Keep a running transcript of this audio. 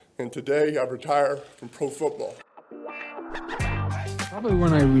and today I retire from pro football. Probably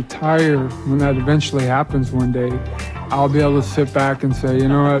when I retire, when that eventually happens one day, I'll be able to sit back and say, you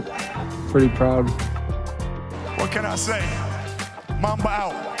know what, pretty proud. What can I say? Mamba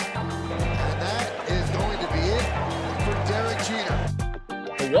out. And that is going to be it for Derek Jeter.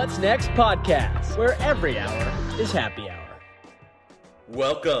 The What's Next podcast, where every hour is happy hour.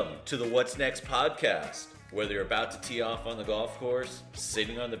 Welcome to the What's Next podcast. Whether you're about to tee off on the golf course,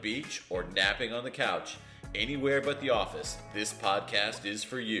 sitting on the beach, or napping on the couch, anywhere but the office, this podcast is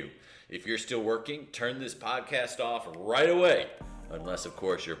for you. If you're still working, turn this podcast off right away. Unless, of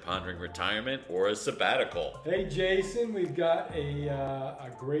course, you're pondering retirement or a sabbatical. Hey, Jason, we've got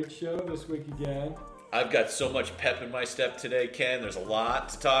a great show this week again. I've got so much pep in my step today, Ken. There's a lot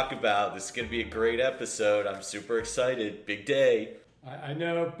to talk about. This is going to be a great episode. I'm super excited. Big day. I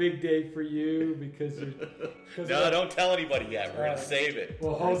know, big day for you because you're... No, don't tell anybody yet. We're going to save it.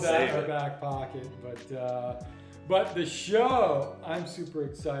 We'll hold that in our back pocket. But the show I'm super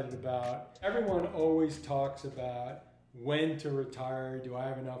excited about. Everyone always talks about when to retire, do I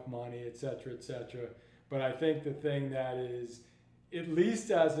have enough money, et cetera, et cetera. But I think the thing that is at least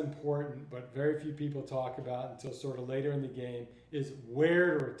as important, but very few people talk about until sort of later in the game, is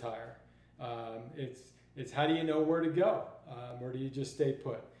where to retire. It's how do you know where to go? Or do you just stay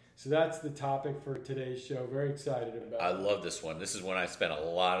put? So that's the topic for today's show. Very excited about it. I love this one. This is one I spent a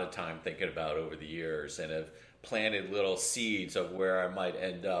lot of time thinking about over the years and have planted little seeds of where I might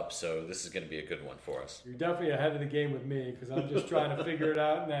end up. So this is going to be a good one for us. You're definitely ahead of the game with me because I'm just trying to figure it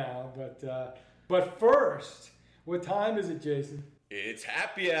out now. But first, what time is it, Jason? It's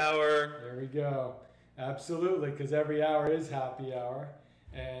happy hour. There we go. Absolutely, because every hour is happy hour.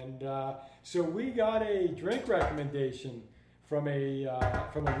 And so we got a drink recommendation from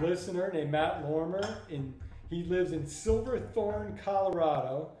a listener named Matt Lormer. He lives in Silverthorne,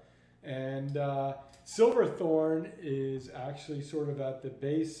 Colorado, and Silverthorne is actually sort of at the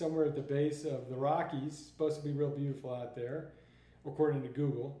base, somewhere at the base of the Rockies. It's supposed to be real beautiful out there, according to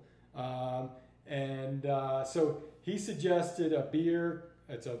Google. So he suggested a beer.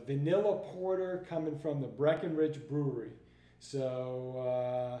 It's a vanilla porter coming from the Breckenridge Brewery.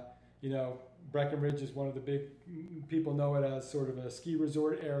 So, Breckenridge is one of the big, people know it as sort of a ski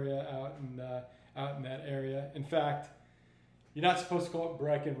resort area out in that area. In fact, you're not supposed to call it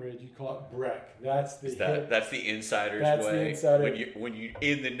Breckenridge, you call it Breck. That's the insider's that's way. The insider. When you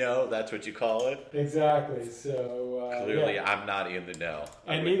in the know, that's what you call it. Exactly. So clearly, yeah. I'm not in the know.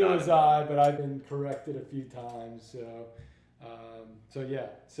 And neither was I, but I've been corrected a few times.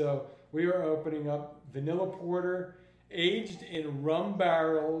 So we are opening up vanilla porter, aged in rum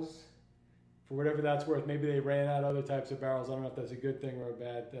barrels, for whatever that's worth. Maybe they ran out other types of barrels. I don't know if that's a good thing or a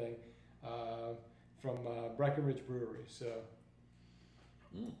bad thing. From Breckenridge Brewery. So.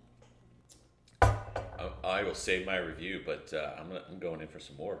 I will save my review, but I'm going in for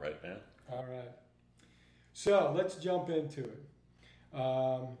some more, right, man? All right. So let's jump into it.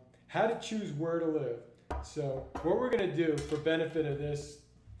 How to choose where to live. So what we're going to do for benefit of this,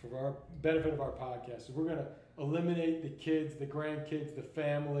 for our benefit of our podcast, is we're going to eliminate the kids, the grandkids, the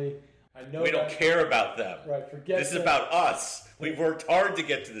family. I know we don't care about them. Right. Forget this is about us. We've worked hard to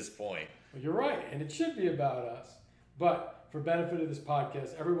get to this point. Well, you're right, and it should be about us. But for benefit of this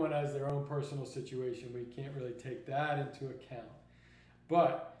podcast, everyone has their own personal situation. We can't really take that into account.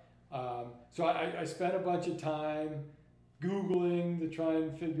 But so I spent a bunch of time Googling to try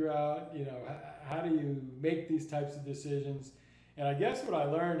and figure out, how do you make these types of decisions? And I guess what I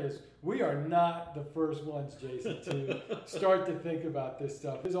learned is we are not the first ones, Jason, to start to think about this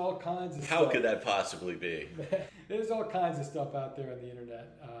stuff. There's all kinds of stuff. How could that possibly be? There's all kinds of stuff out there on the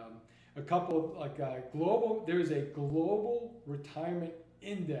internet. There's a global retirement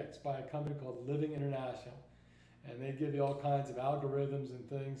index by a company called Living International. And they give you all kinds of algorithms and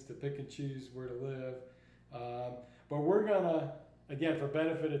things to pick and choose where to live. But we're going to, again, for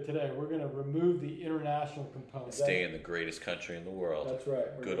benefit of today, we're going to remove the international component. Stay in the greatest country in the world. That's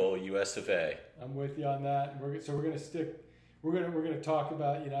right. Good old US of A. I'm with you on that. We're going to talk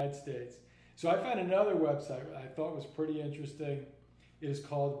about United States. So I found another website I thought was pretty interesting. It is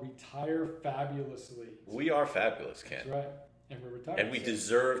called Retire Fabulously. We are fabulous, Ken. That's right. And we're retired. And we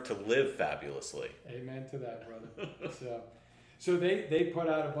deserve to live fabulously. Amen to that, brother. So they put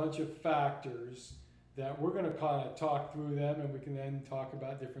out a bunch of factors that we're going to kind of talk through them, and we can then talk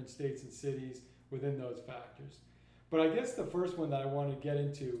about different states and cities within those factors. But I guess the first one that I want to get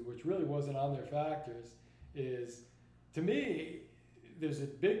into, which really wasn't on their factors, is, to me, there's a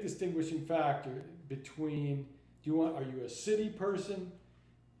big distinguishing factor between are you a city person,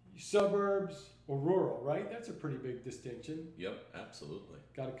 suburbs, or rural, right? That's a pretty big distinction. Yep, absolutely.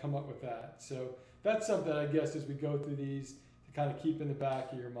 Got to come up with that. So that's something, I guess, as we go through these to kind of keep in the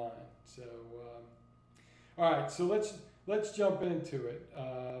back of your mind. So, all right, so let's jump into it.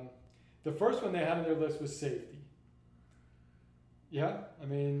 The first one they had on their list was safety. Yeah, I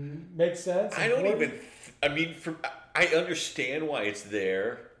mean, makes sense. I don't even. I mean, I understand why it's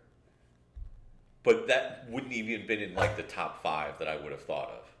there, but that wouldn't even been in like the top 5 that I would have thought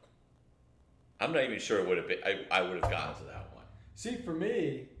of. I'm not even sure it would have been. I would have gotten to that one. See, for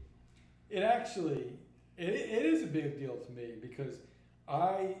me, it actually it is a big deal to me because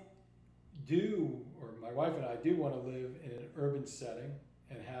I do, or my wife and I do want to live in an urban setting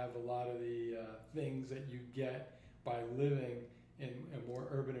and have a lot of the things that you get by living in a more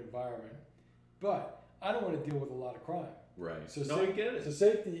urban environment. But I don't want to deal with a lot of crime. Right. So I get it. So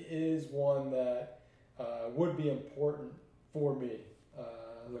safety is one that would be important for me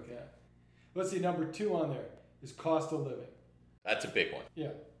looking at. Let's see, number 2 on there is cost of living. That's a big one.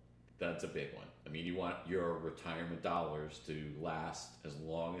 Yeah. That's a big one. I mean, you want your retirement dollars to last as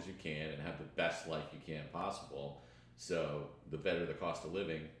long as you can and have the best life you can possible. So the better the cost of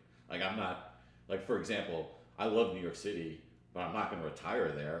living. Like I'm not, like for example, I love New York City, but I'm not going to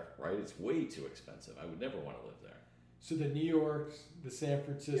retire there, right? It's way too expensive. I would never want to live there. So the New Yorks, the San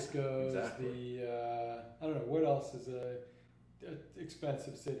Franciscos, exactly. I don't know, what else is a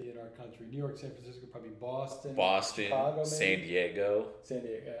expensive city in our country? New York, San Francisco, probably Boston, Chicago, maybe? San Diego. San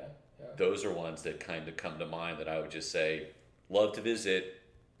Diego, yeah. Those are ones that kind of come to mind that I would just say, love to visit,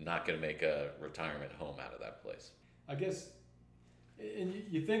 not going to make a retirement home out of that place. I guess, and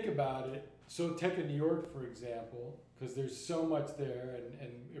you think about it, so take a New York, for example, because there's so much there,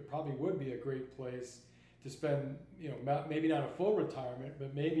 and it probably would be a great place to spend, maybe not a full retirement,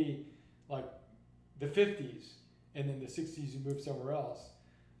 but maybe like the 50s, and in the 60s you move somewhere else.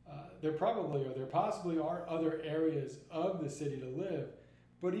 There possibly are other areas of the city to live,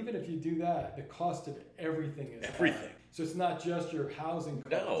 but even if you do that, the cost of everything is high. So it's not just your housing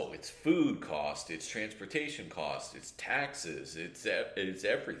cost. No, it's food cost, it's transportation cost, it's taxes, it's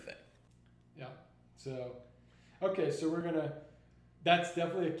everything. Yeah. So, okay, so that's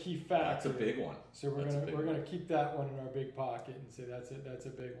definitely a key factor. That's a big one. So we're gonna keep that one in our big pocket and say that's a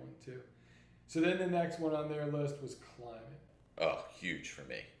big one too. So then the next one on their list was climate. Oh, huge for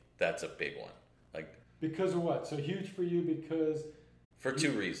me. That's a big one. Like because of what? So huge for you because for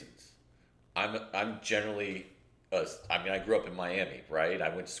 2 reasons. I'm generally I grew up in Miami, right? I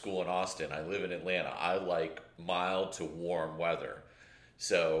went to school in Austin. I live in Atlanta. I like mild to warm weather.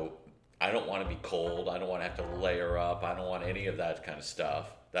 So I don't want to be cold. I don't want to have to layer up. I don't want any of that kind of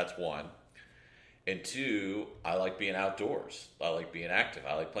stuff. That's one. And 2, I like being outdoors. I like being active.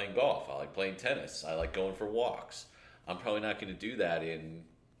 I like playing golf. I like playing tennis. I like going for walks. I'm probably not going to do that in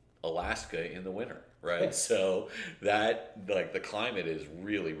Alaska in the winter, right? So that, like, the climate is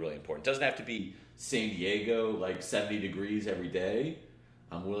really, really important. It doesn't have to be San Diego, like 70 degrees every day.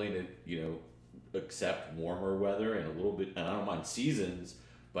 I'm willing to, accept warmer weather and a little bit, and I don't mind seasons,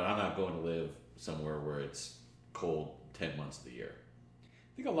 but I'm not going to live somewhere where it's cold 10 months of the year.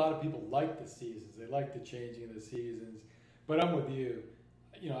 I think a lot of people like the seasons. They like the changing of the seasons. But I'm with you.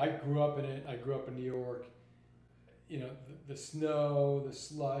 I grew up in it. I grew up in New York. The snow, the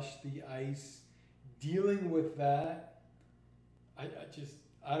slush, the ice, dealing with that, I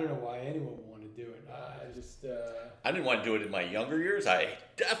don't know why anyone would want to do it. I didn't want to do it in my younger years. I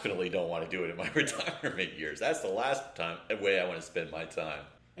definitely don't want to do it in my retirement years. That's the last way I want to spend my time.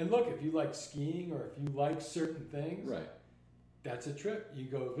 And look, if you like skiing or if you like certain things, right, that's a trip you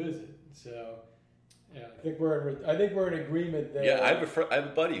go visit. So, yeah, I think we're in agreement there. Yeah, I have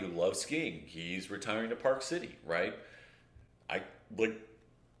a buddy who loves skiing. He's retiring to Park City, right?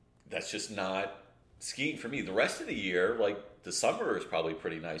 That's just not skiing for me. The rest of the year, like the summer is probably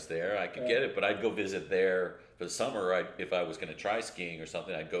pretty nice there. I could get it, but I'd go visit there for the summer. If I was going to try skiing or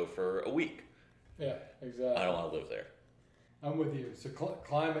something, I'd go for a week. Yeah, exactly. I don't want to live there. I'm with you. So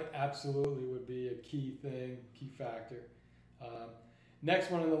climate absolutely would be a key thing, key factor. Next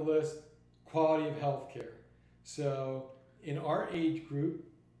one on the list, quality of health care. So in our age group,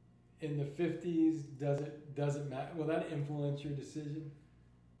 in the 50s, does it matter? Will that influence your decision?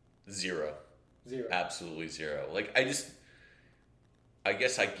 Zero. Zero. Absolutely zero. I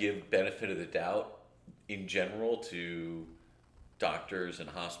guess I give benefit of the doubt in general to doctors and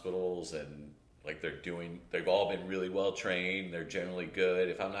hospitals, and they've all been really well trained. They're generally good.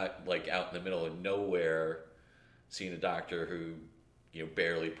 If I'm not out in the middle of nowhere seeing a doctor who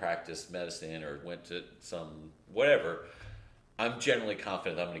barely practiced medicine or went to some whatever, I'm generally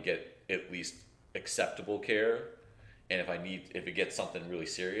confident I'm going to get at least acceptable care. And if it gets something really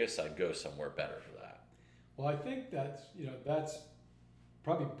serious, I'd go somewhere better for that. Well, I think that's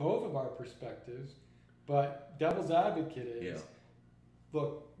probably both of our perspectives, but devil's advocate is,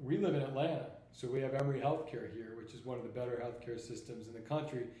 look, we live in Atlanta, so we have Emory Healthcare here, which is one of the better healthcare systems in the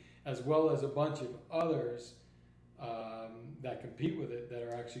country, as well as a bunch of others that compete with it that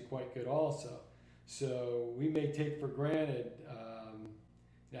are actually quite good also. So we may take for granted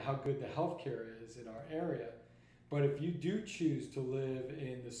how good the healthcare is in our area, but if you do choose to live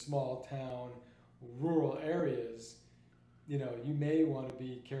in the small town, rural areas, you may want to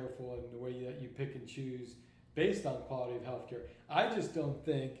be careful in the way that you pick and choose based on quality of healthcare. I just don't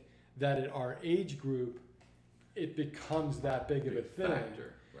think that at our age group it becomes that big of a thing.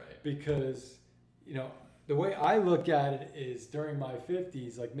 Factor, right? Because the way I look at it is during my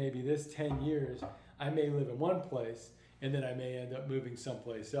 50s, like maybe this 10 years, I may live in one place and then I may end up moving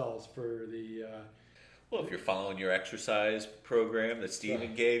someplace else for the. Well, if you're following your exercise program that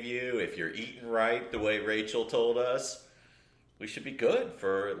Steven gave you, if you're eating right the way Rachel told us, we should be good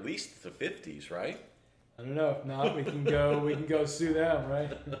for at least the 50s, right? I don't know. If not, we can go sue them,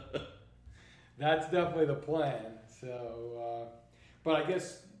 right? That's definitely the plan. So, but I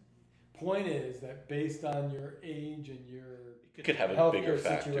guess point is that based on your age and your you could have a bigger healthcare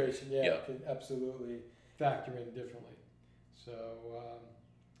factor. situation, it could absolutely factor in differently. So,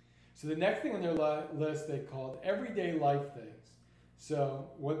 so the next thing on their list they called everyday life things.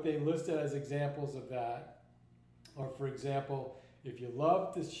 So what they listed as examples of that are, for example, if you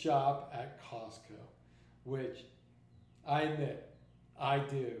love to shop at Costco, which I admit I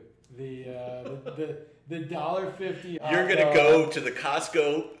do. The $1.50. You're gonna go to the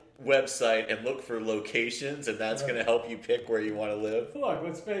Costco website and look for locations, and that's gonna help you pick where you want to live. Look,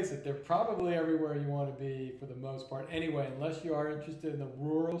 let's face it, they're probably everywhere you want to be for the most part. Anyway, unless you are interested in the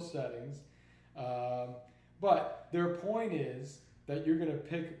rural settings. But their point is that you're going to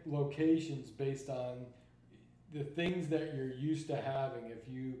pick locations based on the things that you're used to having. If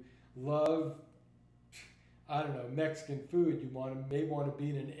you love, I don't know, Mexican food, you may want to be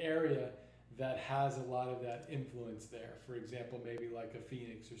in an area that has a lot of that influence there. For example, maybe like a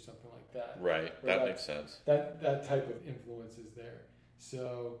Phoenix or something like that. Right, that makes sense. That type of influence is there.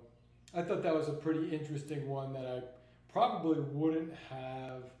 So I thought that was a pretty interesting one that I probably wouldn't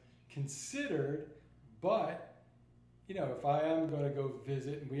have considered, but if I am going to go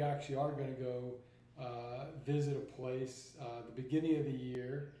visit, and we actually are going to go visit a place the beginning of the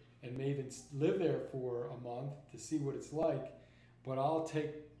year and may even live there for a month to see what it's like, but I'll take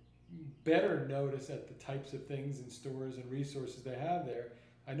better notice at the types of things and stores and resources they have there.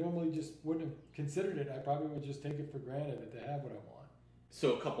 I normally just wouldn't have considered it. I probably would just take it for granted that they have what I want.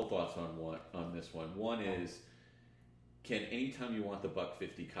 So a couple thoughts on this one. One is, can anytime you want the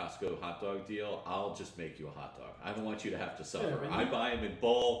 $1.50 Costco hot dog deal, I'll just make you a hot dog. I don't want you to have to suffer. Yeah, I buy them in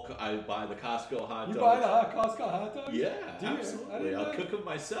bulk. I buy the Costco hot dogs. You buy the Costco hot dogs? Yeah, Do you? absolutely. I'll cook them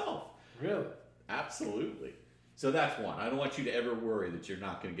myself. Really? Absolutely. So that's one. I don't want you to ever worry that you're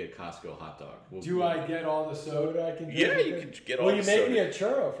not going to get Costco hot dog. Do I get all the soda I can get? Yeah, you can get all the soda. Well, you make me a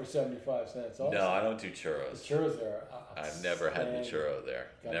churro for 75 cents also. No, I don't do churros. The churros there. I've never had the churro there.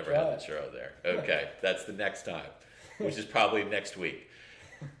 Gotta Never try had it. the churro there. Okay, that's the next time, which is probably next week.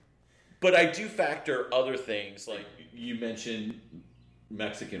 But I do factor other things, like you mentioned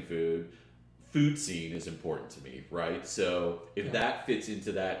Mexican food. Food scene is important to me, right? So if that fits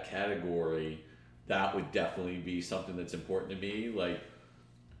into that category, that would definitely be something that's important to me. Like,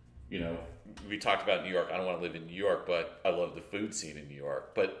 we talked about New York. I don't want to live in New York, but I love the food scene in New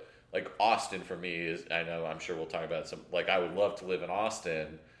York. But like Austin for me is, I'm sure we'll talk about I would love to live in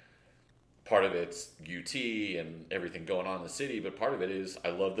Austin. Part of it's UT and everything going on in the city, but part of it is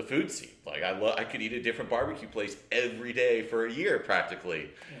I love the food scene. Like I could eat a different barbecue place every day for a year practically,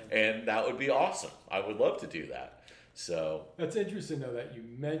 and that would be awesome. I would love to do that. So that's interesting though that you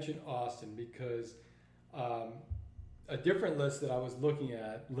mentioned Austin, because a different list that I was looking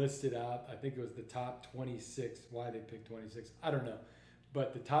at listed out, I think it was the top 26. Why they picked 26, I don't know,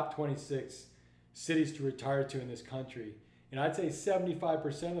 but the top 26 cities to retire to in this country. And I'd say 75%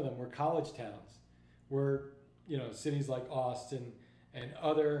 of them were college towns, were cities like Austin and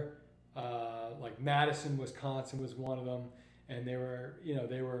other like Madison, Wisconsin was one of them, and they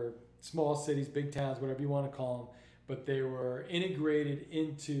were small cities, big towns, whatever you want to call them, but they were integrated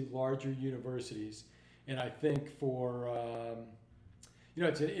into larger universities. And I think for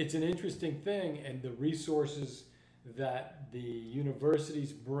it's an interesting thing, and the resources that the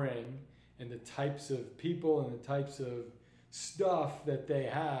universities bring and the types of people and the types of stuff that they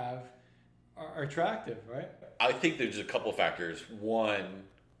have are attractive, right? I think there's a couple factors. One,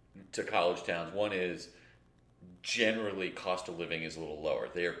 to college towns. One is generally cost of living is a little lower.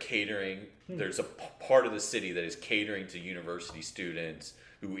 They are catering. There's a part of the city that is catering to university students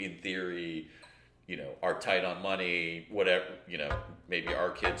who, in theory, are tight on money, whatever, maybe our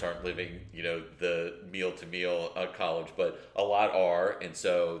kids aren't living, the meal to meal at college, but a lot are. And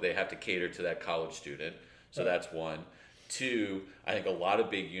so they have to cater to that college student. So that's one. Two, I think a lot of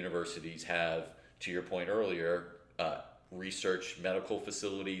big universities have, to your point earlier, research medical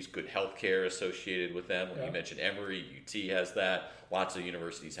facilities, good healthcare associated with them. You mentioned Emory, UT has that. Lots of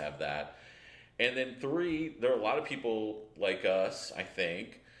universities have that. And then three, there are a lot of people like us, I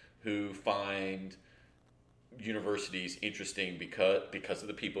think, who find universities interesting because of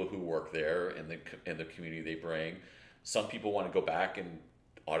the people who work there and the community they bring. Some people want to go back and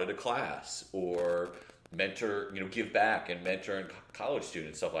audit a class or mentor, give back and mentor college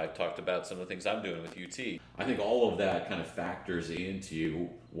students, stuff. I've talked about some of the things I'm doing with UT. I think all of that kind of factors into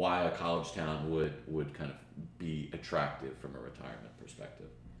why a college town would kind of be attractive from a retirement perspective.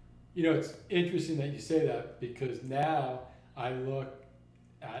 It's interesting that you say that, because now I look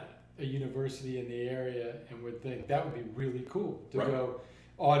at a university in the area and would think that would be really cool to go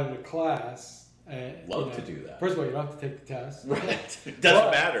audit a class. Love to do that. First of all, you don't have to take the test. Right. It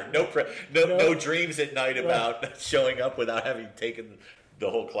doesn't matter. No dreams at night about showing up without having taken the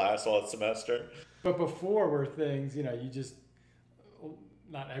whole class all semester. But before were things, you just,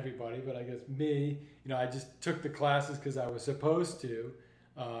 not everybody, but I guess me, I just took the classes because I was supposed to.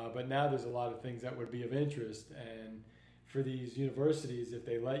 But now there's a lot of things that would be of interest. And for these universities, if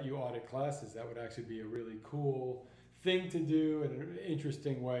they let you audit classes, that would actually be a really cool thing to do and an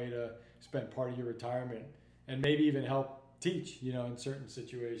interesting way to spend part of your retirement, and maybe even help teach, in certain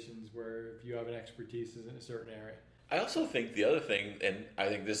situations where if you have an expertise in a certain area. I also think the other thing, and I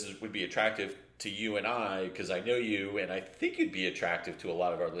think this would be attractive to you and I, because I know you, and I think it'd be attractive to a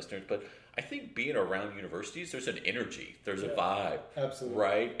lot of our listeners, but I think being around universities, there's an energy, there's a vibe. Absolutely.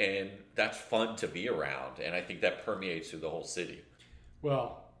 Right? And that's fun to be around, and I think that permeates through the whole city.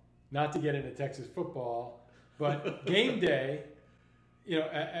 Well, not to get into Texas football, but game day,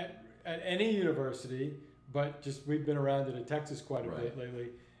 at any university, but just we've been around it in Texas quite a bit lately,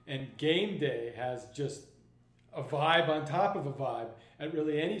 and game day has just a vibe on top of a vibe at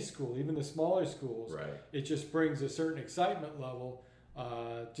really any school, even the smaller schools. Right. It just brings a certain excitement level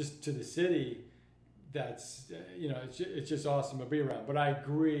just to the city. That's it's just awesome to be around. But I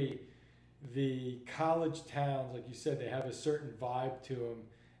agree, the college towns, like you said, they have a certain vibe to them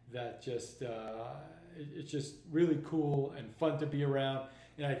that just it's just really cool and fun to be around.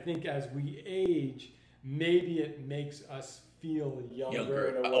 And I think as we age, maybe it makes us feel younger.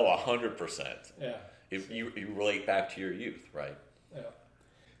 In a way. 100%. Yeah. If you relate back to your youth, right? Yeah.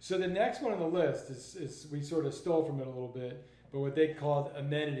 So the next one on the list is we sort of stole from it a little bit, but what they called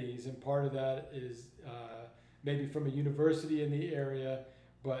amenities, and part of that is maybe from a university in the area.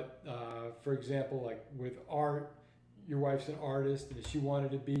 But for example, like with art, your wife's an artist, and if she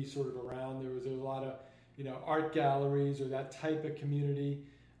wanted to be sort of around, there was a lot of art galleries or that type of community.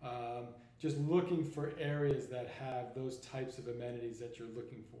 Just looking for areas that have those types of amenities that you're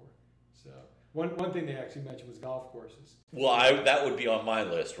looking for. So one thing they actually mentioned was golf courses. Well, that would be on my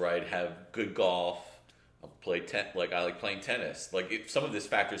list, right? Have good golf. I like playing tennis. Like some of this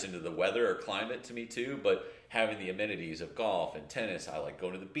factors into the weather or climate to me too, but having the amenities of golf and tennis, I like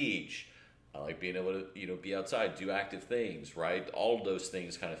going to the beach. I like being able to, be outside, do active things, right? All of those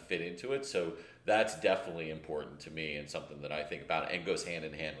things kind of fit into it. So that's definitely important to me and something that I think about and goes hand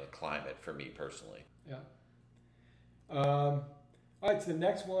in hand with climate for me personally. Yeah. All right, so the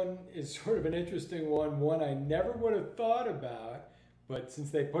next one is sort of an interesting one I never would have thought about, but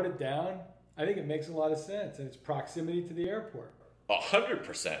since they put it down, I think it makes a lot of sense, and it's proximity to the airport.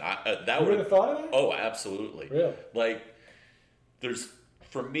 100%. You would have thought of that? Oh, absolutely. Really? Like,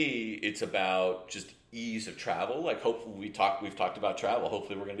 for me, it's about just ease of travel. Like, hopefully we've talked about travel.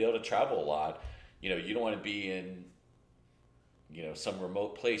 Hopefully we're going to be able to travel a lot. You don't want to be in, some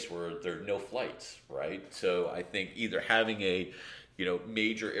remote place where there are no flights, right? So I think either having a,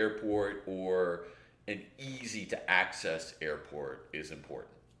 major airport or an easy to access airport is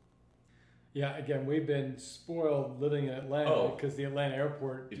important. Yeah, again, we've been spoiled living in Atlanta because the Atlanta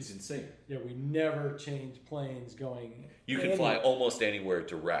airport... It's insane. Yeah, we never change planes going... You can fly almost anywhere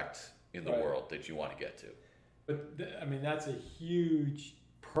direct in the world that you want to get to. But, that's a huge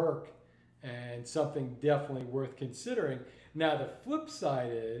perk and something definitely worth considering. Now, the flip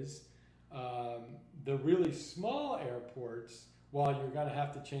side is the really small airports, while you're going to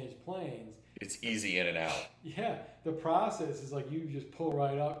have to change planes... It's easy in and out. Yeah, the process is like you just pull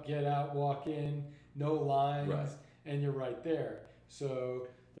right up, get out, walk in, no lines, and you're right there. So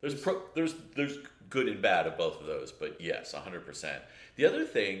there's good and bad of both of those, but yes, 100%. The other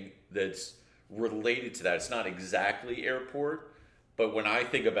thing that's related to that, it's not exactly airport, but when I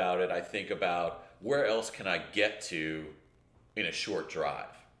think about it, I think about where else can I get to in a short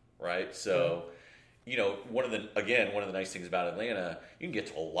drive, right? So, one of the nice things about Atlanta, you can get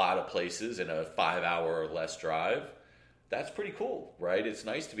to a lot of places in a 5 hour or less drive. That's pretty cool, right? It's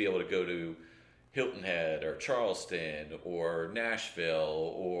nice to be able to go to Hilton Head or Charleston or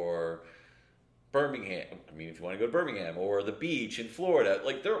Nashville or Birmingham. I mean, if you want to go to Birmingham or the beach in Florida,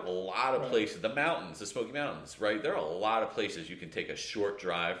 like there are a lot of places, the mountains, the Smoky Mountains, right? There are a lot of places you can take a short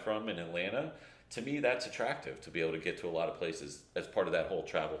drive from in Atlanta. To me, that's attractive to be able to get to a lot of places as part of that whole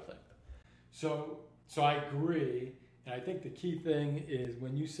travel thing. So I agree. And I think the key thing is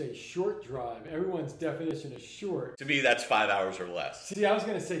when you say short drive, everyone's definition of short. To me, that's 5 hours or less. See, I was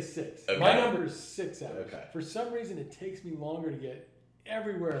going to say 6. Okay. My number is 6 hours. Okay. For some reason, it takes me longer to get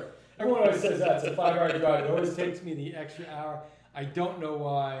everywhere. Everyone always says that. It's a 5 hour drive. It always takes me the extra hour. I don't know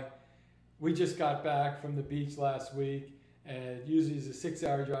why. We just got back from the beach last week, and usually it's a 6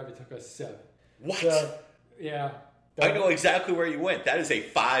 hour drive. It took us 7. What? So, yeah. I know exactly where you went. That is a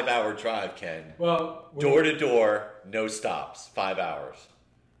 5 hour drive, Ken. Well, Door to door, no stops, 5 hours.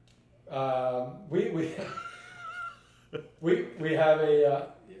 We have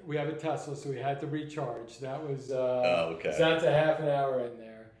a Tesla, so we had to recharge. That was okay. So that's a half an hour in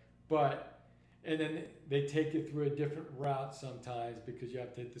there, and then they take you through a different route sometimes because you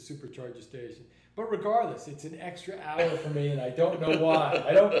have to hit the supercharger station. But regardless, it's an extra hour for me, and I don't know why.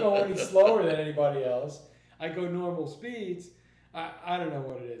 I don't go any slower than anybody else. I go normal speeds. I don't know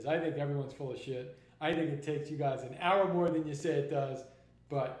what it is. I think everyone's full of shit. I think it takes you guys an hour more than you say it does,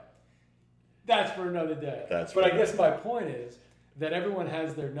 but that's for another day. I guess my point is that everyone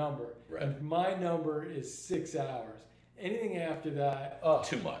has their number, right. And my number is 6 hours. Anything after that,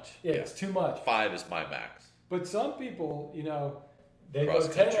 too much. Yeah, it's too much. 5 is my max. But some people, they Cross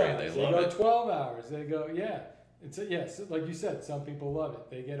go 10 country, hours, they they love go it. 12 hours, they go, yeah. It's yes, like you said, some people love it.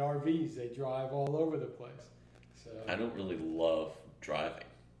 They get RVs, they drive all over the place. So I don't really love driving.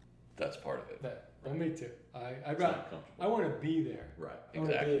 That's part of it. Well, me too. I not comfortable. want to be there. Right, I wanna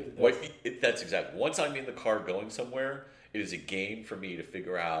be exactly. at the destination. That's exactly. Once I'm in the car going somewhere, it is a game for me to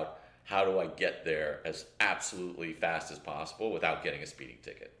figure out how do I get there as absolutely fast as possible without getting a speeding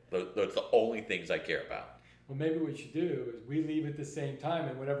ticket. Those are the only things I care about. Well, maybe what you do is we leave at the same time,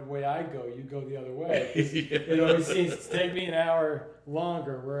 and whatever way I go, you go the other way. Yeah. It always seems to take me an hour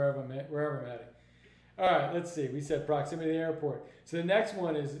longer wherever I'm heading. All right, let's see. We said proximity to the airport. So the next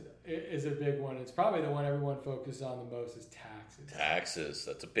one is a big one. It's probably the one everyone focuses on the most is taxes. Taxes.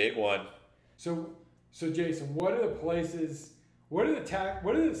 That's a big one. So Jason, what are the places? What are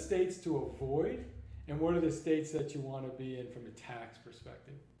the states to avoid, and what are the states that you want to be in from a tax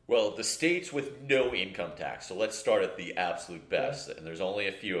perspective? Well, the states with no income tax. So let's start at the absolute best, and there's only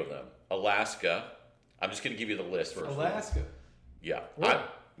a few of them. Alaska. I'm just going to give you the list first. Alaska. Yeah. Really?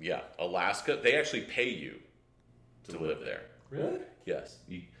 Yeah. Alaska. They actually pay you to live there. Really? Yes.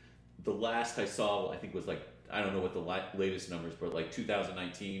 The last I saw, I think, was like, I don't know what the latest numbers, but like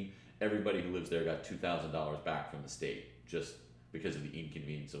 2019, everybody who lives there got $2,000 back from the state just because of the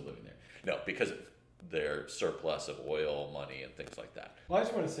inconvenience of living there. No, because of their surplus of oil money and things like that. Well, I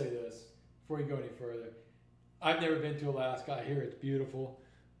just want to say this before you go any further. I've never been to Alaska. I hear it's beautiful.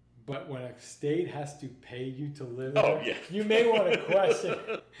 But when a state has to pay you to live there, yeah. You may want to question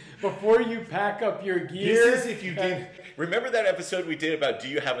before you pack up your gear. This is if you did. Remember that episode we did about do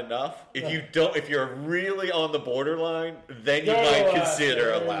you have enough? If you're really on the borderline, then you might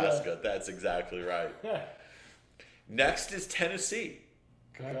consider Alaska. That's exactly right. Next is Tennessee.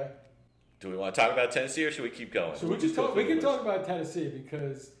 Okay. Do we want to talk about Tennessee or should we keep going? So we can talk about Tennessee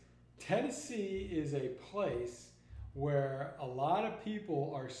because Tennessee is a place where a lot of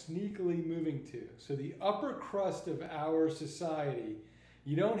people are sneakily moving to. So the upper crust of our society,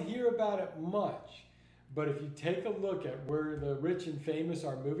 you don't hear about it much, but if you take a look at where the rich and famous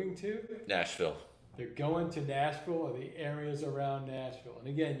are moving to, Nashville. they're going to Nashville or the areas around Nashville. And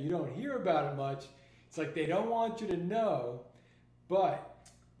again, you don't hear about it much. It's like they don't want you to know, but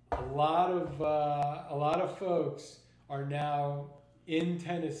a lot of folks are now in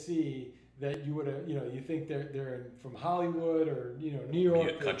Tennessee that you would have, you think they're from Hollywood or New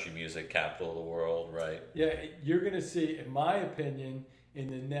York, country music capital of the world, right? Yeah, you're going to see, in my opinion, in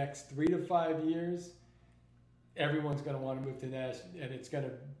the next 3 to 5 years, everyone's going to want to move to Nashville, and it's going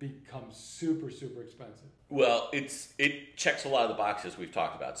to become super, super expensive. Well, it checks a lot of the boxes we've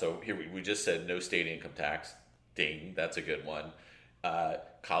talked about. So here we just said no state income tax. Ding, that's a good one.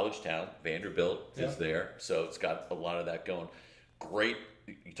 College town, Vanderbilt is there, so it's got a lot of that going. great.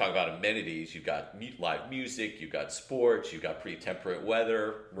 You talk about amenities. You've got live music. You've got sports. You've got pretty temperate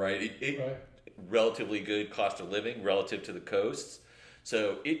weather, right? Right. Relatively good cost of living relative to the coasts.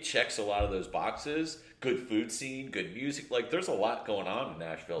 So it checks a lot of those boxes. Good food scene, good music. Like, there's a lot going on in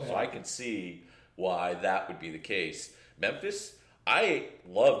Nashville, so I can see why that would be the case. Memphis, I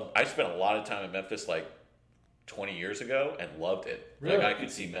spent a lot of time in Memphis like 20 years ago and loved it. Really? Like, I could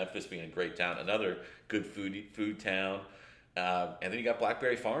see Memphis being a great town, another good food town. And then you got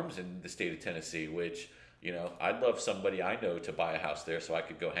Blackberry Farms in the state of Tennessee, which, you know, I'd love somebody I know to buy a house there so I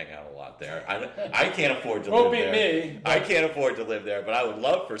could go hang out a lot there. I can't afford to Won't live be there. me. I can't afford to live there, but I would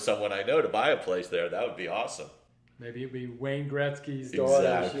love for someone I know to buy a place there. That would be awesome. Maybe it'd be Wayne Gretzky's daughter.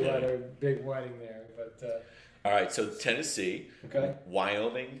 Exactly. She had her big wedding there. But All right, so Tennessee, okay.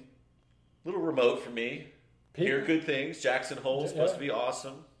 Wyoming, a little remote for me. Hear good things. Jackson Hole is supposed to be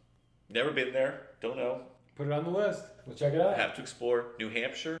awesome. Never been there. Don't know. Put it on the list. We'll check it out. Have to explore. New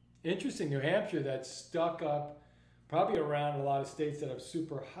Hampshire. Interesting. New Hampshire, that's stuck up probably around a lot of states that have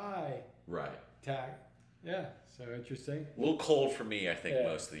super high Right. tax. Yeah, so interesting. A little cold for me, I think, Yeah.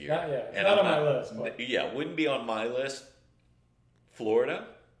 most of the year. It's not on my list. But Yeah, wouldn't be on my list. Florida.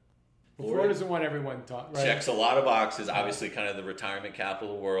 Florida's the one everyone talks, right? Checks a lot of boxes. Obviously, kind of the retirement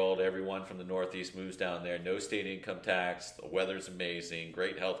capital of the world. Everyone from the Northeast moves down there. No state income tax. The weather's amazing.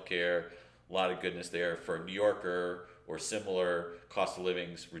 Great health care. A lot of goodness there. For a New Yorker or similar, cost of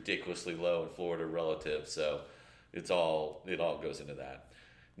living's ridiculously low in Florida relative. So it all goes into that.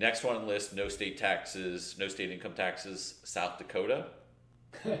 Next one on the list, no state taxes, no state income taxes, South Dakota.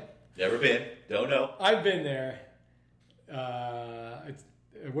 Never been. Don't know. I've been there.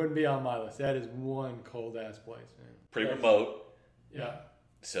 It wouldn't be on my list. That is one cold ass place, man. Pretty remote. Yeah.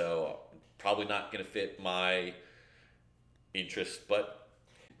 So probably not going to fit my interest, but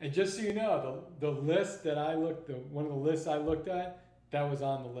And just so you know, the list that one of the lists I looked at, that was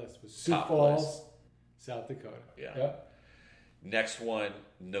on the list was Sioux Top Falls, list. South Dakota. Yeah. Yep. next one,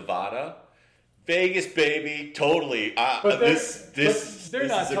 Nevada. Vegas, baby, totally. But They're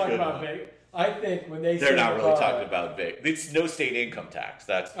not talking about Vegas. I think when they They're say not really Nevada, talking about Vegas. It's no state income tax.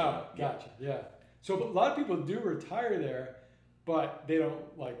 That's Oh, gotcha. Yeah. So a lot of people do retire there, but they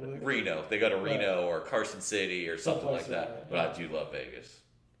don't like Reno. They go to Reno or Carson City or something Someplace like that. like that, But yeah. I do love Vegas.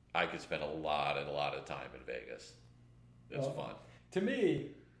 I could spend a lot of time in Vegas. It's fun. To me,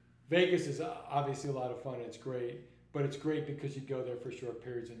 Vegas is obviously a lot of fun. It's great, but it's great because you go there for short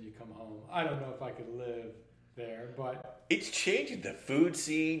periods and you come home. I don't know if I could live there, but It's changing the food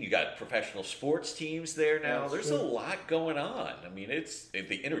scene. You got professional sports teams there now. That's There's true. a lot going on. I mean, it's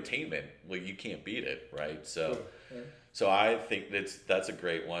the entertainment. Well, you can't beat it, right? So, Sure. so I think that's a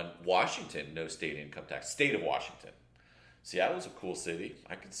great one. Washington, no state income tax. State of Washington. Seattle's a cool city.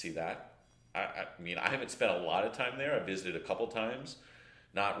 I can see that. I mean, I haven't spent a lot of time there. I visited a couple times,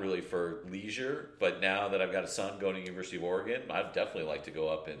 not really for leisure, but now that I've got a son going to University of Oregon, I'd definitely like to go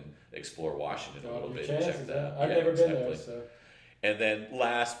up and explore Washington a little your bit and check chances, that. I've Yeah, never been exactly. there, so And then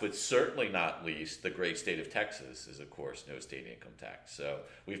last but certainly not least, the great state of Texas is, of course, no state income tax. So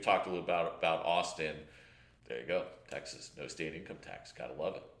we've talked a little about Austin. There you go. Texas, no state income tax. Gotta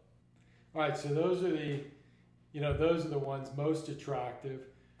love it. all right. So those are the ones most attractive.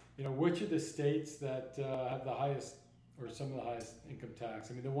 Which of the states that have the highest or some of the highest income tax?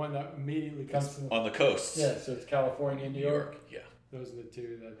 I mean, the one that immediately comes to On the coast. yeah. So it's California and New New York. York. Yeah. Those are the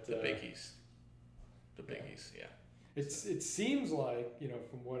two that The biggies. The biggies, yeah. It seems like,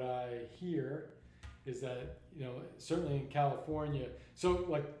 from what I hear, is that, certainly in California, so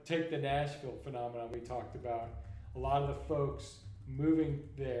like take the Nashville phenomenon we talked about, a lot of the folks moving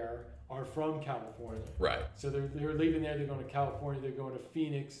there are from California. Right. So they're leaving there, they're going to California, they're going to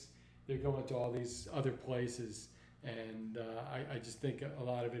Phoenix, they're going to all these other places. And I just think a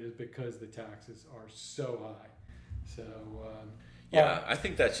lot of it is because the taxes are so high. So, Yeah, I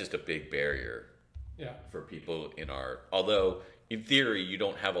think that's just a big barrier yeah. for people although in theory you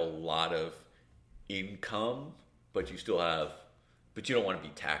don't have a lot of income, but you don't want to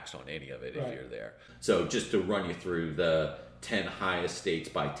be taxed on any of it Right. if you're there. So just to run you through the 10 highest states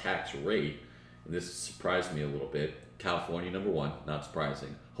by tax rate, and this surprised me a little bit. California number 1, not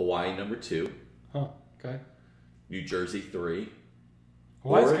surprising. Hawaii number 2, Huh, okay. New Jersey 3.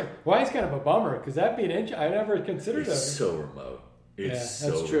 Hawaii's kind of a bummer because that'd be I never considered It's that. so remote. It's Yeah, that's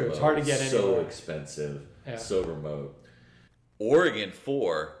so true. remote. It's hard to get So anywhere. expensive. Yeah. So remote. Oregon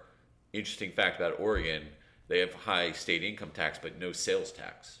 4. Interesting fact about Oregon: they have high state income tax, but no sales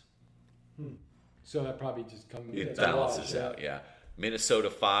tax. So that probably just comes. It it's a balances wash, out. Yeah. Minnesota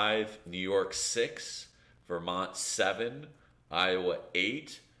 5, New York 6, Vermont 7, Iowa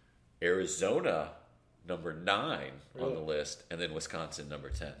 8, Arizona number 9 on Really? the list, and then Wisconsin number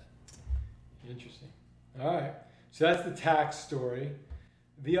 10. Interesting. All right. So that's the tax story.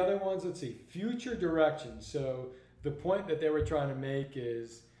 The other ones, let's see, future direction. So the point that they were trying to make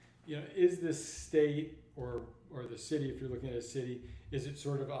is, is this state or the city, if you're looking at a city, is it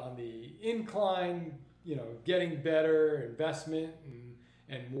sort of on the incline, getting better investment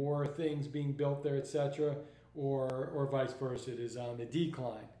and more things being built there, etc., or vice versa, it is on the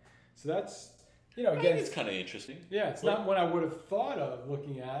decline. So that's, I again, think it's kind of interesting. yeah, it's not what I would have thought of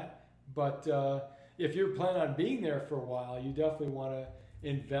looking at, but if you're planning on being there for a while, you definitely want to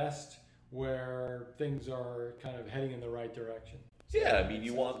invest where things are kind of heading in the right direction. Yeah, I mean,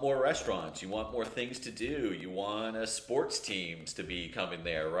 you want more restaurants, you want more things to do, you want sports teams to be coming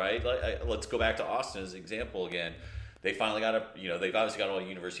there, right? Let's go back to Austin as an example again. They finally got they've obviously got all the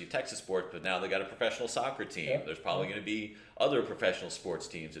University of Texas sports, but now they got a professional soccer team. Yep. There's probably going to be other professional sports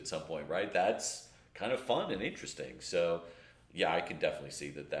teams at some point, right? That's kind of fun and interesting. So, yeah, I can definitely see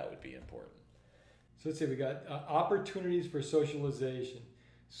that would be important. So let's see, we got opportunities for socialization.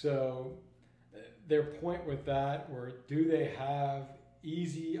 So their point with that, or do they have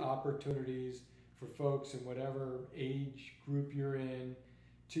easy opportunities for folks in whatever age group you're in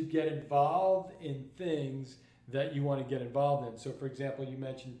to get involved in things that you want to get involved in? So for example, you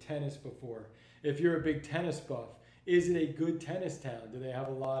mentioned tennis before. If you're a big tennis buff, is it a good tennis town? Do they have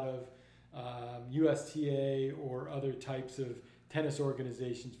a lot of USTA or other types of tennis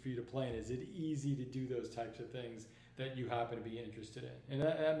organizations for you to play in? Is it easy to do those types of things that you happen to be interested in? And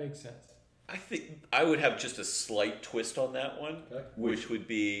that makes sense. I think I would have just a slight twist on that one, Okay. which would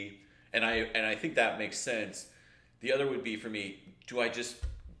be, and I think that makes sense. The other would be for me, do I just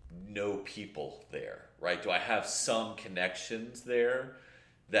know people there, right? Do I have some connections there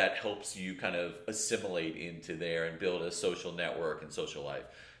that helps you kind of assimilate into there and build a social network and social life?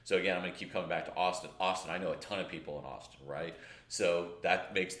 So again, I'm going to keep coming back to Austin. Austin, I know a ton of people in Austin, right? So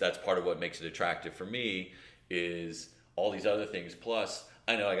that's part of what makes it attractive for me is all these other things. Plus,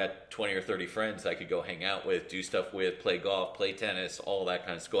 I know I got 20 or 30 friends I could go hang out with, do stuff with, play golf, play tennis, all that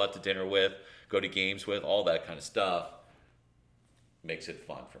kind of stuff, go out to dinner with, go to games with, all that kind of stuff. Makes it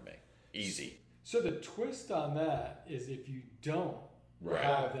fun for me. Easy. So the twist on that is if you don't Right.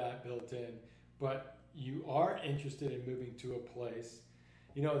 have that built in, but you are interested in moving to a place,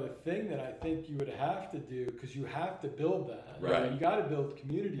 the thing that I think you would have to do, because you have to build that. Right. You got to build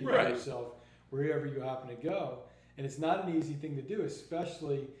community Right. for yourself wherever you happen to go. And it's not an easy thing to do,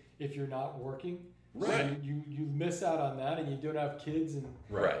 especially if you're not working. Right. So you miss out on that, and you don't have kids and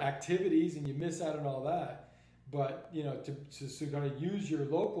Right. activities, and you miss out on all that. But to kind of use your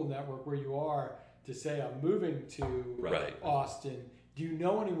local network where you are to say, I'm moving to Right. Austin. Do you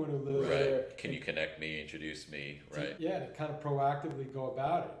know anyone who lives there? Right. Can you connect me, introduce me, right? To kind of proactively go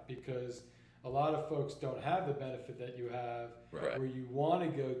about it, because a lot of folks don't have the benefit that you have, Right. where you want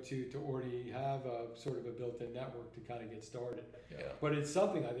to go to already have a sort of a built-in network to kind of get started. Yeah. But it's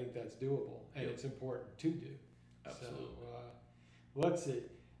something I think that's doable, and Yep. it's important to do. Absolutely. So let's see.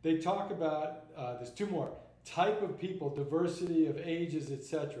 They talk about there's two more: type of people, diversity of ages,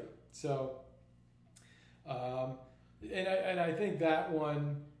 etc. So, and I think that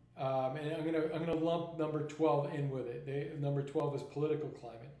one, and I'm gonna lump number 12 in with it. Number 12 is political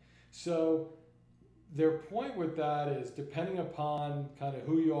climate. So their point with that is, depending upon kind of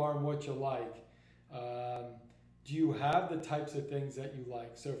who you are and what you like, do you have the types of things that you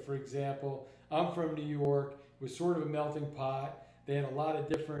like? So for example, I'm from New York. It was sort of a melting pot. They had a lot of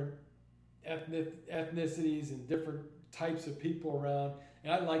different ethnicities and different types of people around,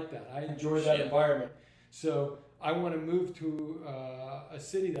 and I like that. I enjoy that Yeah. environment. So I want to move to a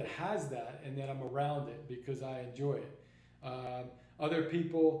city that has that, and that I'm around it because I enjoy it. Other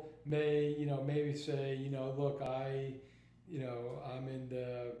people may, maybe say, look, I'm in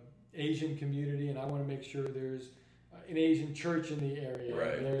the Asian community, and I want to make sure there's an Asian church in the area.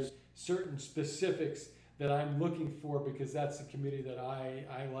 Right. And there's certain specifics that I'm looking for because that's the community that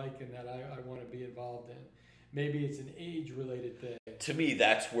I like and that I want to be involved in. Maybe it's an age-related thing. To me,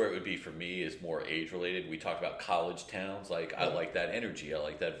 that's where it would be for me, is more age-related. We talked about college towns. Like, I like that energy. I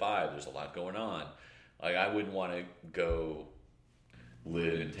like that vibe. There's a lot going on. Like, I wouldn't want to go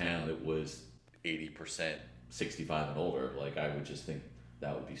live in town that was 80% 65 and older. Like, I would just think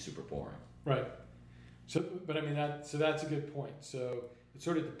that would be super boring. Right. So, but I mean, that's a good point. So it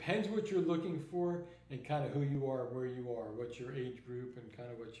sort of depends what you're looking for and kind of who you are, where you are, what's your age group, and kind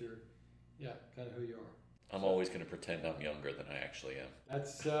of kind of who you are. I'm always going to pretend I'm younger than I actually am.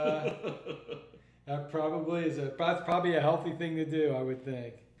 That's that's probably a healthy thing to do, I would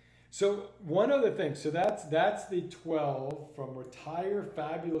think. So one other thing. So that's the 12 from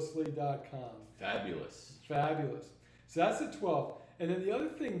retirefabulously.com. Fabulous. Fabulous. So that's the 12. And then the other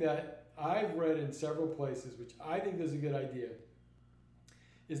thing that I've read in several places, which I think is a good idea,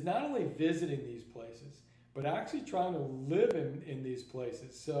 is not only visiting these places, but actually trying to live in these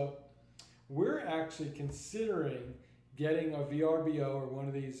places. So we're actually considering getting a VRBO or one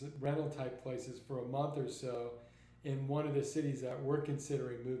of these rental type places for a month or so in one of the cities that we're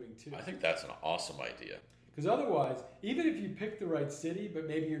considering moving to. I think that's an awesome idea. Because otherwise, even if you pick the right city, but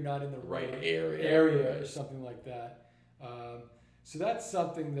maybe you're not in the right area or something like that. So that's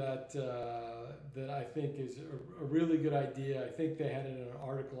something that I think is a really good idea. I think they had it in an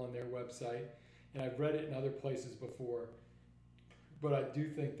article on their website, and I've read it in other places before. But I do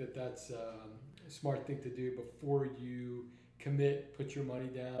think that that's a smart thing to do before you commit, put your money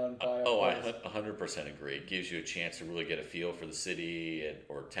down. Buy a place. I 100% agree. It gives you a chance to really get a feel for the city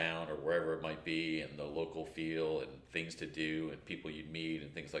or town or wherever it might be, and the local feel and things to do and people you'd meet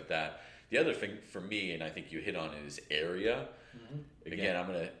and things like that. The other thing for me, and I think you hit on it, is area. Mm-hmm. Again,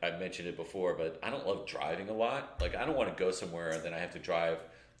 I mentioned it before, but I don't love driving a lot. Like, I don't want to go somewhere and then I have to drive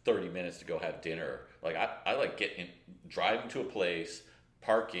 30 minutes to go have dinner. Like, I like driving to a place,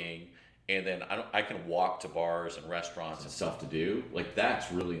 parking, and then I can walk to bars and restaurants and stuff to do. Like,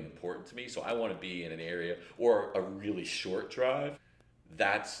 that's really important to me. So I want to be in an area, or a really short drive.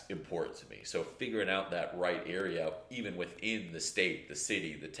 That's important to me. So figuring out that right area, even within the state, the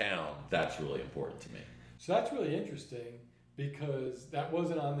city, the town, that's really important to me. So that's really interesting, because that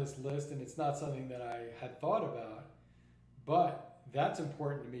wasn't on this list, and it's not something that I had thought about. But that's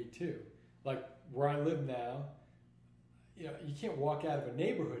important to me too. Like, where I live now, you can't walk out of a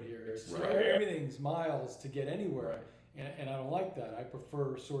neighborhood here. So everything's miles to get anywhere. Right. And I don't like that. I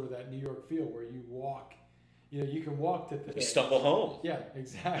prefer sort of that New York feel where you walk. You can walk to You stumble home. Yeah,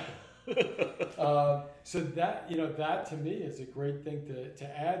 exactly. So that to me is a great thing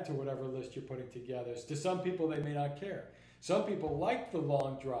to add to whatever list you're putting together. To some people, they may not care. Some people like the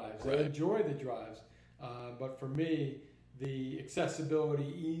long drives. They enjoy the drives. But for me, the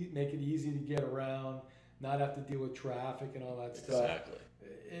accessibility, make it easy to get around, not have to deal with traffic and all that stuff. Exactly.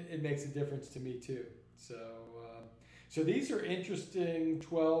 It makes a difference to me too. So these are interesting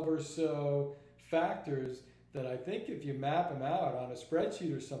 12 or so factors that I think if you map them out on a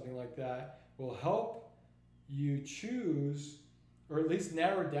spreadsheet or something like that will help you choose, or at least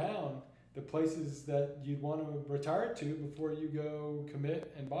narrow down, the places that you'd want to retire to before you go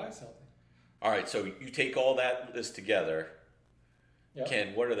commit and buy something. All right, so you take all that list together. Yep.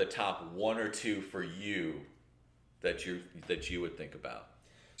 Ken, what are the top one or two for you that you would think about?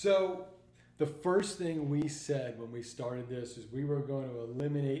 So the first thing we said when we started this is we were going to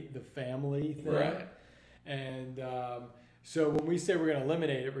eliminate the family thing. Right. And so when we say we're going to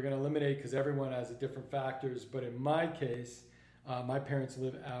eliminate it because everyone has different factors. But in my case, my parents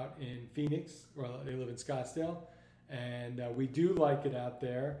live out in Phoenix, or they live in Scottsdale. And we do like it out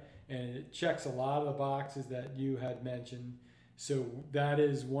there. And it checks a lot of the boxes that you had mentioned. So that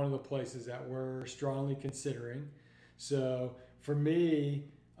is one of the places that we're strongly considering. So for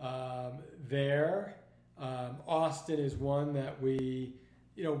me, Austin is one that we've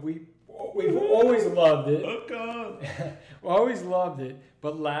always loved it. Oh God! We always loved it.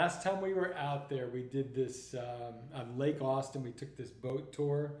 But last time we were out there, we did this on Lake Austin. We took this boat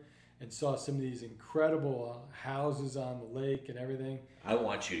tour and saw some of these incredible houses on the lake and everything. I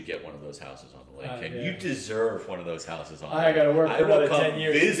want you to get one of those houses on the lake, and yeah. You deserve one of those houses on the lake. I got to work for another 10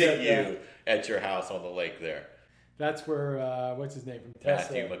 years. I will come visit to you get that. at your house on the lake there. That's where, what's his name from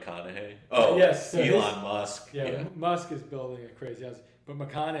Tesla? Matthew McConaughey. Oh, yes. So Elon Musk. Yeah, Musk is building a crazy house. But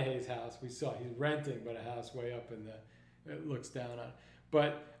McConaughey's house, we saw, he's renting, but a house way up it looks down on it.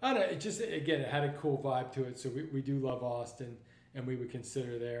 But I don't know, it just, again, it had a cool vibe to it. So we do love Austin, and we would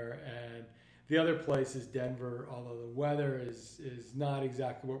consider there. And the other place is Denver, although the weather is not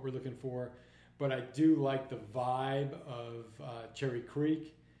exactly what we're looking for. But I do like the vibe of Cherry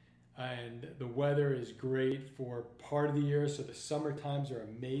Creek. And the weather is great for part of the year, so the summer times are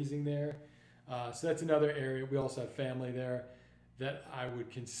amazing there. So that's another area. We also have family there that I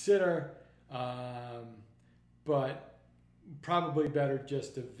would consider, but probably better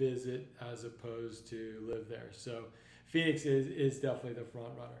just to visit as opposed to live there. So Phoenix is definitely the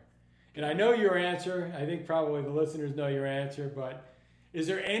front runner. And I know your answer. I think probably the listeners know your answer, but is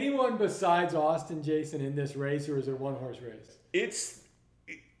there anyone besides Austin, Jason, in this race, or is there one horse race?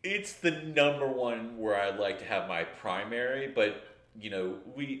 It's the number one where I'd like to have my primary, but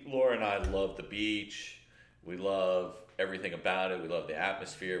Laura and I love the beach. We love everything about it. We love the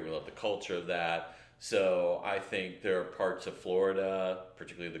atmosphere. We love the culture of that. So I think there are parts of Florida,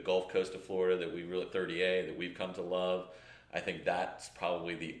 particularly the Gulf Coast of Florida, that we really 30A that we've come to love. I think that's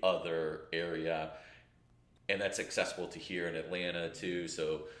probably the other area, and that's accessible to here in Atlanta too.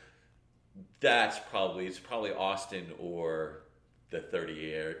 So it's probably Austin or the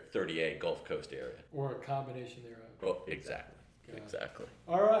 30A Gulf Coast area, or a combination thereof. Oh, exactly.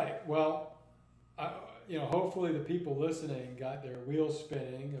 All right. Well, hopefully the people listening got their wheels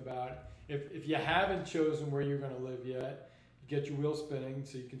spinning about if you haven't chosen where you're going to live yet, get your wheels spinning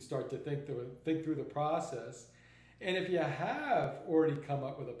so you can start to think through the process. And if you have already come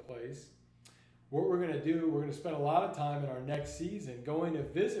up with a place, what we're going to do, we're going to spend a lot of time in our next season going to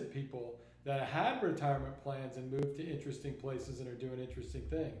visit people that had retirement plans and moved to interesting places and are doing interesting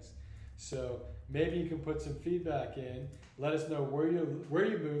things. So maybe you can put some feedback in. Let us know where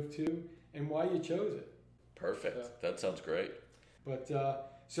you moved to and why you chose it. Perfect. That sounds great. But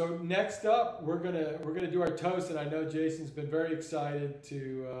so next up, we're gonna do our toast, and I know Jason's been very excited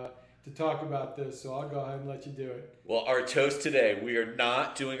to talk about this. So I'll go ahead and let you do it. Well, our toast today, we are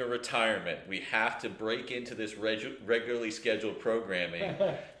not doing a retirement. We have to break into this regularly scheduled programming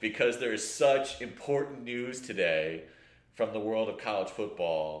because there is such important news today from the world of college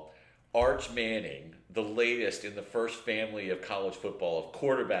football. Arch Manning, the latest in the first family of college football, of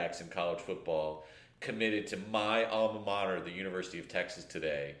quarterbacks in college football, committed to my alma mater, the University of Texas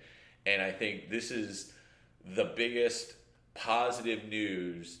today. And I think this is the biggest positive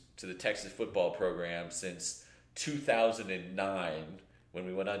news to the Texas football program since 2009, when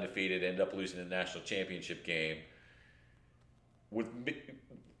we went undefeated, ended up losing the national championship game.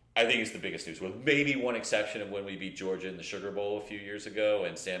 I think it's the biggest news, with maybe one exception of when we beat Georgia in the Sugar Bowl a few years ago,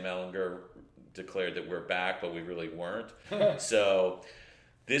 and Sam Ehlinger declared that we're back, but we really weren't. So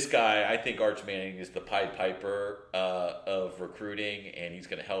this guy, I think Arch Manning is the Pied Piper of recruiting, and he's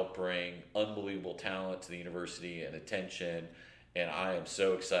going to help bring unbelievable talent to the university and attention, and I am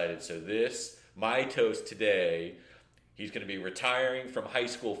so excited. So my toast today, he's going to be retiring from high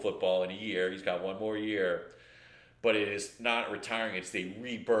school football in a year. He's got one more year. But it is not retiring, it's the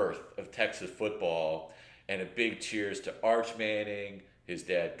rebirth of Texas football. And a big cheers to Arch Manning, his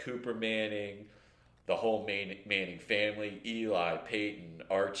dad Cooper Manning, the whole Manning family, Eli, Peyton,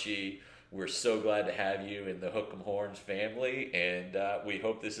 Archie. We're so glad to have you in the Hook 'em Horns family, and we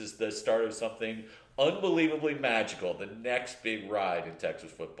hope this is the start of something unbelievably magical, the next big ride in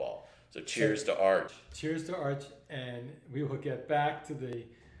Texas football. So cheers to Arch. Cheers to Arch, and we will get back to the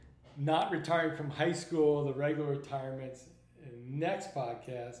not retiring from high school, the regular retirements, in next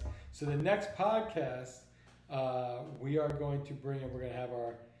podcast. So the next podcast, we are going to bring in,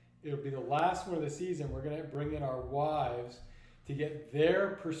 it'll be the last one of the season, we're going to bring in our wives to get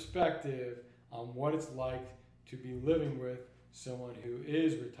their perspective on what it's like to be living with someone who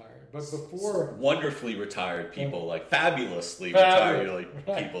is retired. But before... Wonderfully retired people, like fabulously retired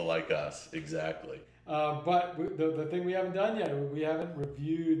people like us. Exactly. But the thing we haven't done yet, we haven't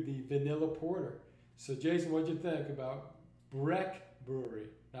reviewed the Vanilla Porter. So, Jason, what'd you think about Breck Brewery?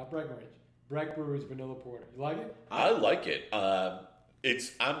 Not Breckenridge. Breck Brewery's Vanilla Porter. You like it? I like it.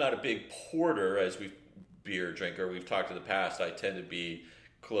 I'm not a big porter beer drinker. We've talked in the past. I tend to be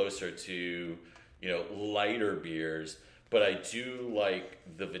closer to, lighter beers. But I do like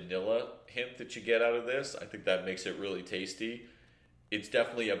the vanilla hint that you get out of this. I think that makes it really tasty. It's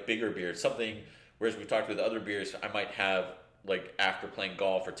definitely a bigger beer. It's something... Whereas we've talked with other beers, I might have like after playing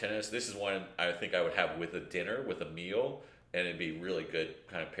golf or tennis. This is one I think I would have with a dinner, with a meal, and it'd be really good,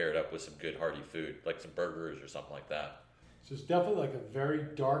 kind of paired up with some good hearty food, like some burgers or something like that. So it's definitely like a very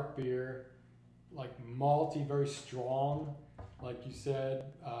dark beer, like malty, very strong, like you said,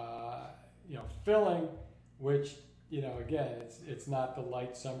 filling, which, again, it's not the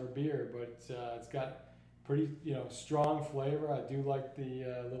light summer beer, but it's got pretty, strong flavor. I do like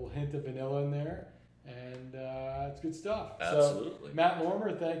the little hint of vanilla in there, and it's good stuff. Absolutely. So, Matt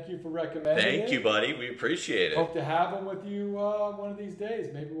Lormer, thank you for recommending it. Thank you, buddy. We appreciate it. Hope to have him with you one of these days.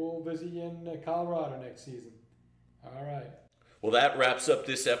 Maybe we'll visit you in Colorado next season. All right. Well, that wraps up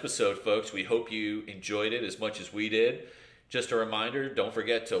this episode, folks. We hope you enjoyed it as much as we did. Just a reminder, don't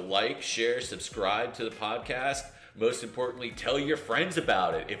forget to like, share, subscribe to the podcast. Most importantly, tell your friends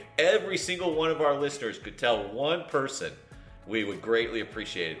about it. If every single one of our listeners could tell one person, we would greatly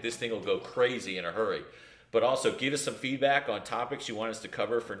appreciate it. This thing will go crazy in a hurry. But also, give us some feedback on topics you want us to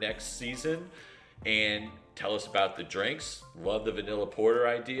cover for next season. And tell us about the drinks. Love the vanilla porter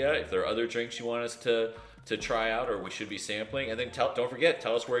idea. If there are other drinks you want us to try out or we should be sampling. And then don't forget,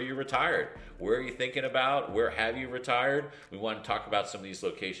 tell us where you retired. Where are you thinking about? Where have you retired? We want to talk about some of these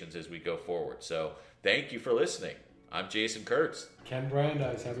locations as we go forward. So thank you for listening. I'm Jason Kurtz. Ken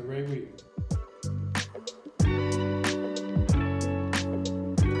Brandeis. Have a great week.